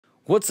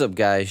What's up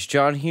guys,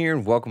 John here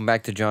and welcome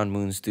back to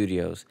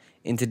Johnmunstudios.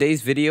 In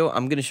today's video,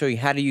 I'm going to show you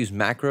how to use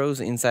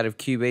macros inside of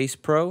Cubase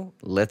Pro.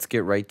 Let's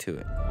get right to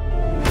it.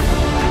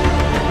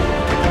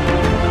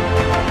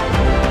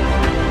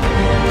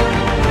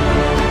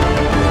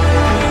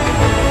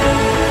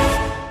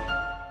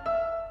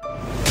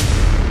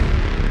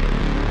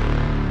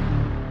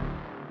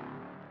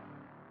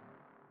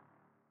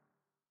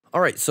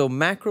 Alright, so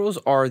macros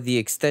are the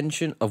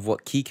extension of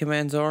what key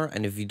commands are,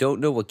 and if you don't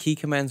know what key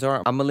commands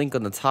are, I'm going to link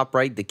on the top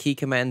right the key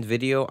command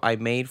video I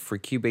made for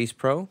Cubase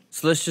Pro.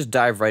 So let's just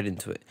dive right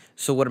into it.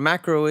 So what a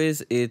macro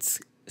is, it's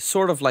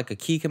sort of like a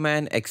key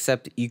command,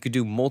 except you could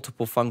do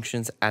multiple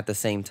functions at the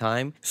same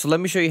time. So let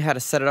me show you how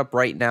to set it up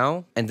right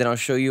now, and then I'll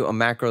show you a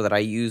macro that I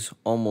use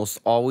almost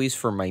always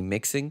for my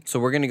mixing. So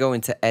we're going to go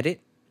into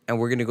Edit, and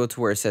we're going to go to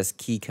where it says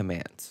Key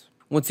Commands.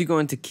 Once you go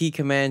into Key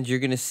Commands, you're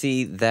going to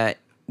see that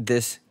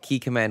this key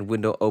command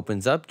window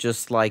opens up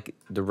just like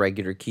the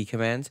regular key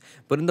commands,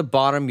 but in the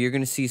bottom you're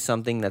going to see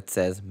something that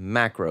says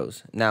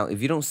macros. Now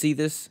if you don't see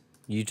this,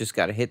 you just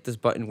got to hit this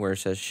button where it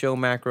says show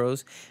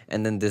macros,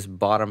 and then this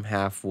bottom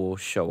half will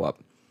show up.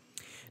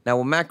 Now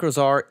what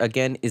macros are,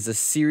 again, is a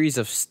series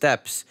of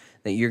steps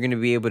that you're going to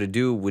be able to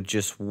do with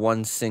just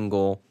one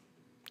single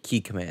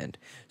key command.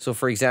 So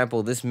for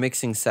example, this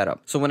mixing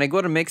setup. So when I go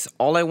to mix,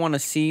 all I want to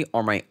see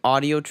are my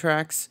audio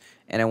tracks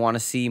and I want to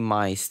see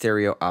my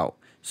stereo out.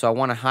 So I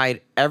want to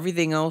hide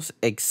everything else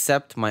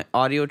except my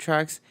audio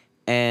tracks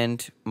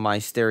and my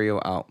stereo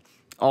out.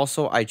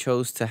 Also, I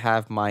chose to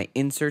have my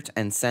inserts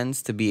and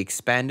sends to be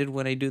expanded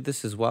when I do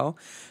this as well.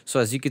 So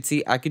as you can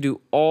see, I could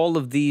do all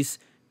of these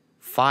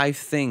 5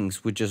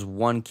 things with just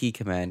one key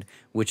command,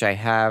 which I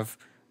have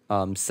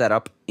set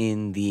up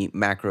in the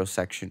macro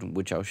section,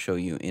 which I'll show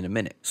you in a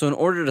minute. So in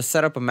order to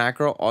set up a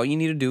macro, all you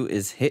need to do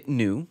is hit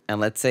new.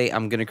 And let's say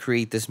I'm going to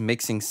create this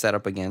mixing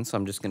setup again. So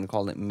I'm just going to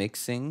call it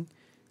mixing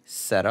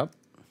setup.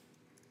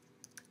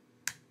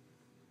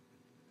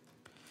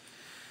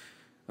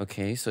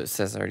 Okay, so it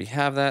says I already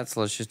have that, so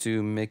let's just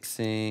do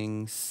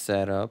mixing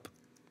setup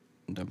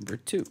number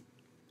 2.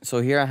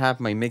 So here I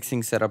have my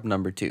mixing setup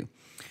number 2.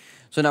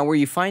 So now where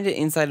you find it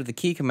inside of the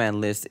key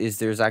command list is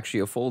there's actually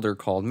a folder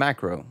called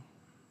macro.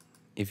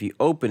 If you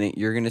open it,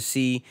 you're going to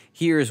see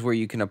here is where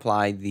you can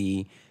apply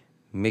the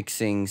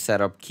mixing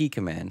setup key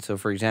command. So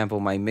for example,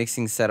 my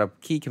mixing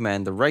setup key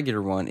command, the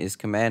regular one, is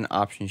Command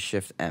Option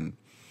Shift M.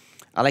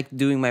 I like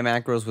doing my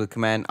macros with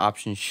Command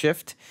Option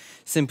Shift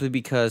simply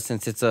because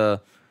since it's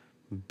a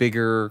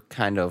bigger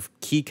kind of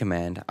key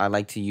command, I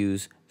like to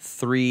use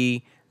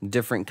 3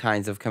 different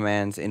kinds of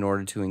commands in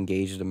order to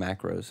engage the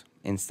macros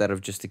instead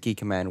of just a key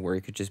command where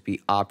it could just be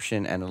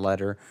option and a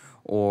letter,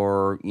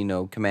 or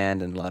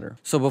command and letter.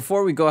 So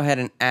before we go ahead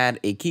and add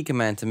a key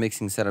command to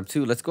mixing setup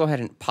 2, let's go ahead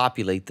and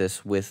populate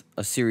this with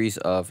a series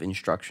of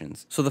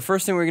instructions. So the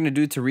first thing we're going to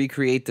do to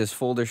recreate this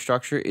folder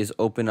structure is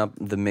open up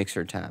the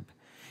mixer tab,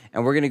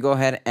 and we're going to go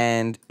ahead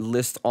and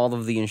list all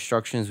of the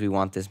instructions we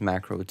want this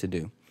macro to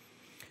do.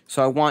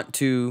 So I want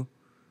to,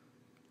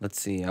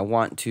 I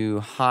want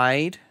to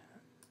hide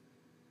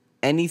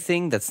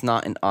anything that's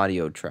not an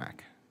audio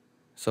track.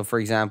 So for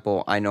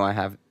example, I know I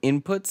have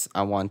inputs.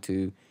 I want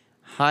to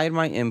hide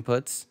my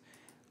inputs.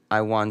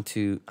 I want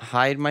to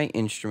hide my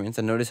instruments.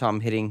 And notice how I'm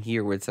hitting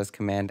here where it says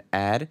Command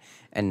Add,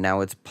 and now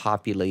it's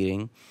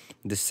populating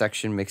this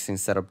section mixing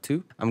setup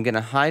 2. I'm going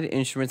to hide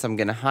instruments. I'm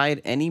going to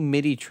hide any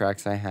MIDI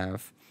tracks I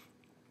have.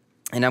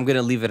 And I'm going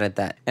to leave it at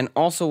that. And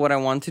also what I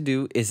want to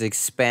do is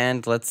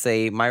expand, let's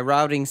say, my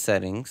routing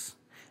settings.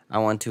 I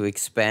want to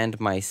expand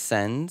my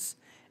sends,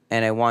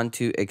 and I want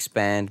to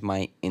expand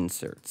my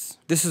inserts.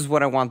 This is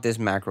what I want this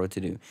macro to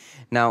do.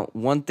 Now,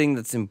 one thing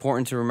that's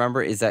important to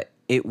remember is that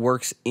it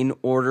works in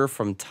order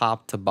from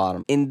top to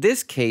bottom. In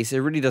this case, it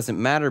really doesn't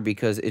matter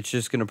because it's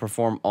just going to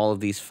perform all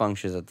of these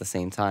functions at the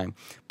same time.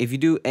 If you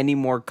do any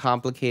more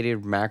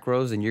complicated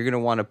macros, then you're going to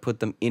want to put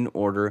them in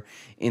order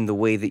in the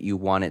way that you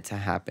want it to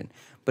happen.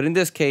 But in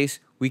this case,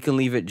 we can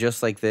leave it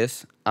just like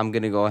this. I'm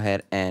going to go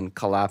ahead and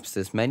collapse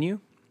this menu.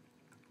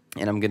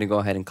 And I'm going to go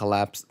ahead and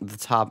collapse the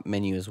top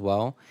menu as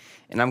well.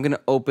 And I'm going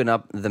to open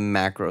up the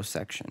macro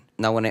section.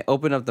 Now, when I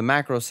open up the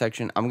macro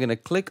section, I'm going to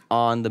click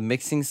on the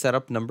mixing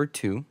setup number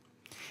 2.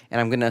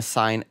 And I'm going to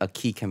assign a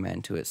key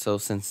command to it. So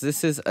since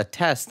this is a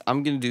test,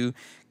 I'm going to do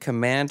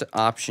Command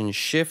Option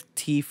Shift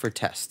T for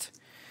test.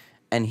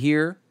 And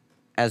here,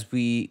 as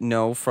we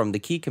know from the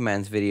key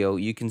commands video,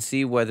 you can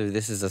see whether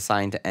this is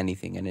assigned to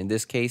anything. And in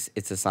this case,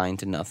 it's assigned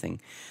to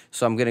nothing.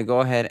 So I'm going to go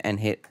ahead and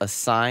hit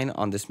assign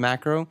on this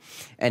macro.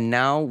 And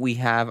now we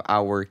have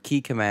our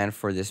key command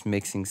for this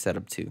mixing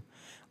setup 2.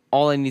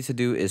 All I need to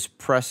do is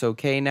press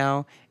OK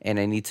now, and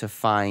I need to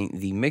find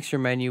the mixer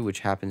menu, which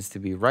happens to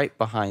be right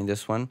behind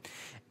this one.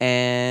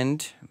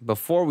 And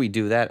before we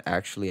do that,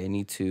 actually, I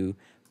need to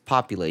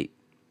populate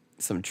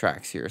some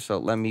tracks here. So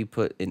let me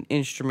put an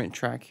instrument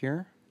track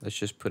here. Let's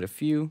just put a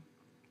few.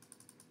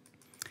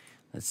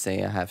 Let's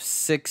say I have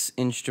 6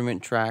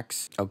 instrument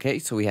tracks. Okay,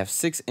 so we have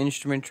 6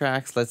 instrument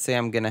tracks. Let's say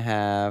I'm going to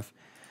have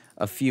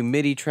a few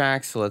MIDI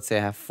tracks. So let's say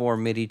I have 4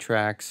 MIDI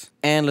tracks.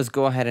 And let's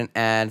go ahead and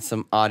add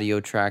some audio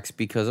tracks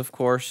because, of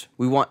course,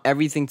 we want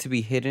everything to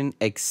be hidden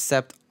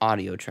except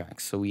audio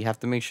tracks. So we have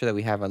to make sure that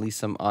we have at least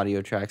some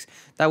audio tracks.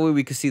 That way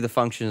we can see the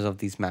functions of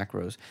these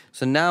macros.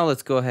 So now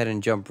let's go ahead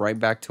and jump right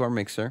back to our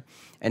mixer.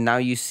 And now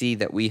you see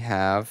that we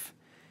have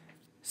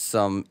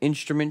some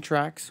instrument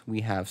tracks,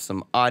 we have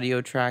some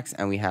audio tracks,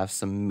 and we have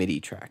some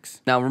MIDI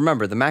tracks. Now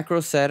remember, the macro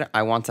said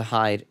I want to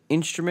hide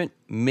instrument,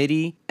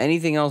 MIDI,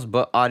 anything else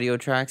but audio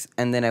tracks,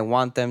 and then I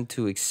want them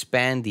to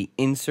expand the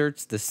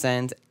inserts, the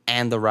send,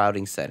 and the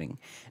routing setting.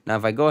 Now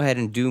if I go ahead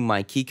and do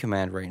my key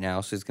command right now,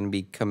 so it's going to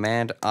be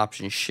Command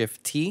Option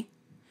Shift T.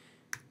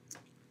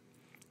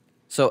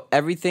 So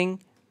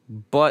everything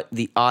but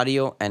the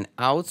audio and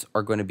outs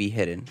are going to be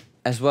hidden,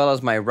 as well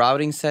as my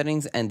routing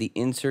settings, and the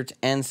inserts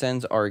and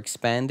sends are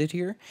expanded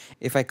here.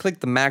 If I click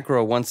the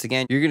macro once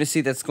again, you're going to see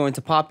that's going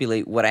to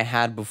populate what I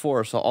had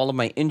before. So all of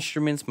my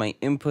instruments, my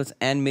inputs,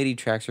 and MIDI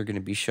tracks are going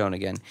to be shown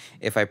again.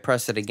 If I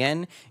press it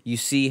again, you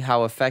see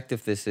how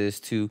effective this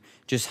is to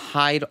just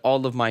hide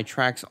all of my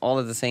tracks all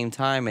at the same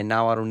time. And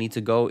now I don't need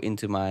to go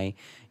into my,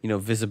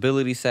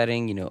 visibility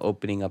setting,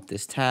 opening up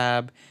this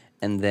tab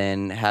and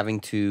then having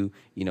to,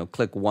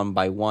 click one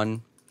by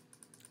one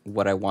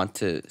what I want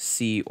to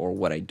see or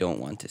what I don't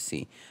want to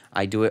see.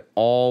 I do it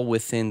all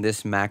within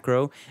this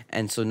macro,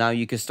 and so now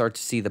you can start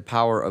to see the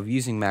power of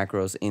using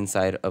macros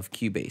inside of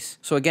Cubase.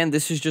 So again,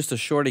 this is just a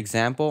short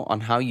example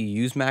on how you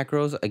use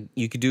macros.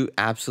 You could do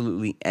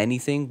absolutely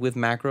anything with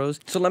macros.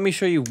 So let me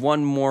show you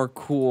one more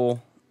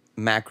cool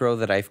macro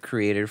that I've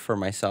created for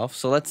myself.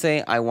 So let's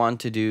say I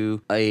want to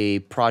do a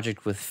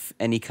project with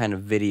any kind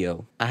of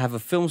video. I have a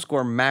film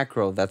score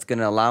macro that's going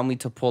to allow me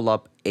to pull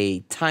up a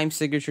time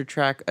signature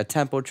track, a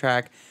tempo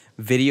track,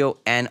 video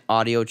and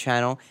audio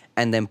channel,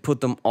 and then put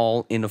them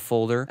all in a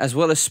folder, as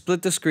well as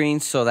split the screen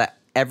so that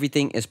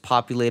everything is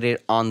populated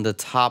on the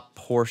top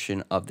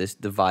portion of this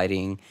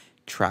dividing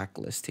track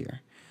list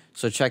here.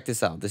 So check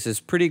this out. This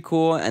is pretty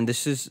cool, and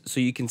this is so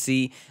you can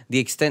see the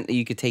extent that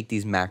you could take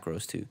these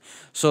macros to.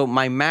 So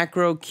my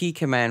macro key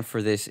command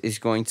for this is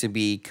going to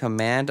be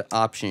Command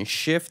Option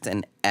Shift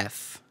and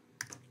F.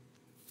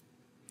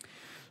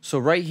 So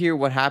right here,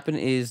 what happened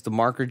is the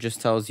marker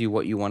just tells you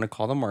what you want to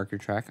call the marker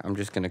track. I'm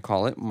just going to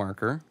call it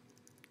marker.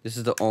 This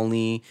is the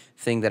only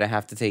thing that I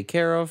have to take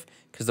care of,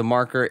 because the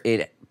marker,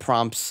 it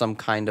prompts some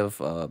kind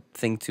of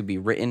thing to be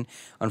written.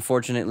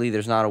 Unfortunately,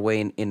 there's not a way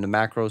in the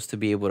macros to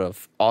be able to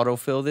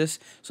autofill this.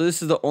 So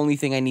this is the only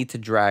thing I need to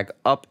drag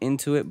up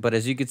into it. But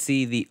as you can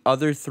see, the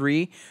other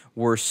 3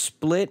 were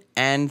split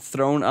and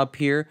thrown up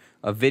here: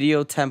 a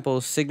video, tempo,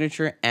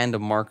 signature, and a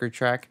marker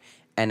track.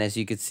 And as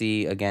you can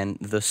see, again,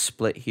 the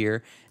split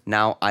here.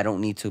 Now I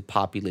don't need to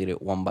populate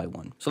it one by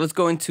one. So let's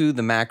go into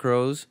the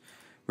macros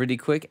really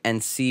quick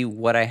and see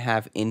what I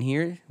have in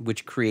here,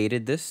 which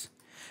created this.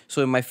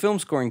 So in my film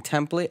scoring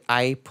template,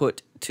 I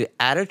put to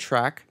add a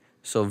track,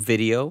 so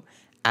video,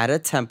 add a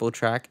tempo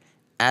track,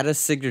 add a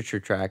signature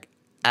track,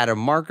 add a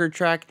marker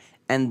track,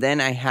 and then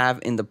I have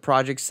in the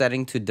project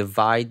setting to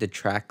divide the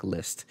track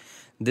list.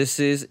 This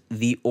is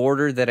the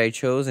order that I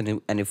chose,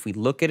 and if we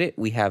look at it,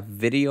 we have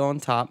video on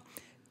top,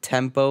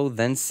 tempo,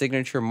 then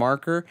signature,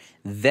 marker,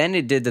 then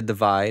it did the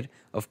divide.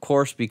 Of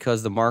course,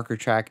 because the marker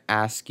track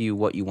asks you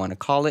what you want to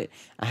call it,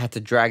 I had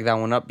to drag that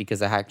one up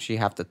because I actually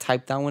have to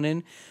type that one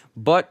in.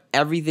 But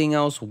everything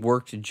else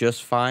worked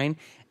just fine,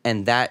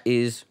 and that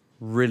is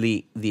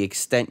really the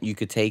extent you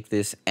could take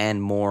this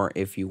and more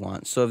if you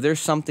want. So if there's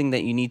something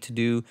that you need to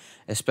do,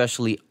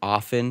 especially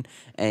often,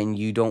 and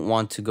you don't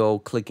want to go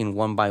clicking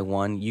one by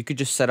one, you could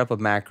just set up a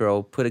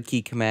macro, put a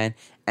key command,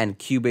 and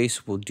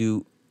Cubase will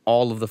do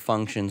all of the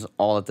functions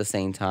all at the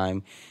same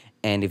time.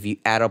 And if you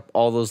add up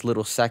all those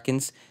little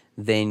seconds,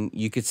 then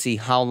you could see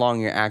how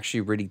long you're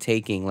actually really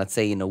taking, let's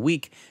say in a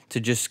week, to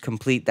just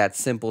complete that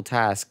simple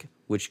task,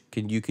 which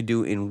you could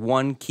do in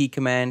one key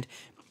command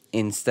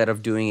instead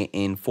of doing it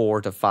in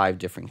 4 to 5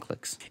 different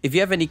clicks. If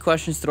you have any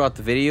questions throughout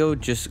the video,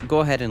 just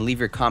go ahead and leave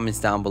your comments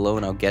down below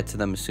and I'll get to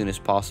them as soon as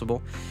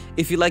possible.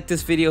 If you like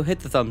this video, hit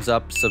the thumbs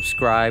up,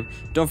 subscribe.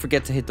 Don't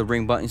forget to hit the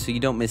ring button so you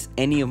don't miss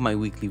any of my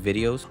weekly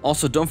videos.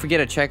 Also, don't forget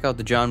to check out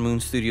the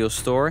Johnmunstudios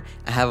store.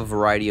 I have a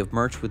variety of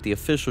merch with the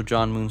official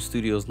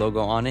Johnmunstudios logo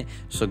on it,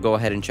 so go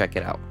ahead and check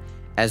it out.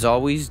 As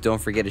always,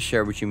 don't forget to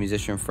share with your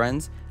musician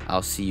friends.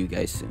 I'll see you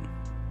guys soon.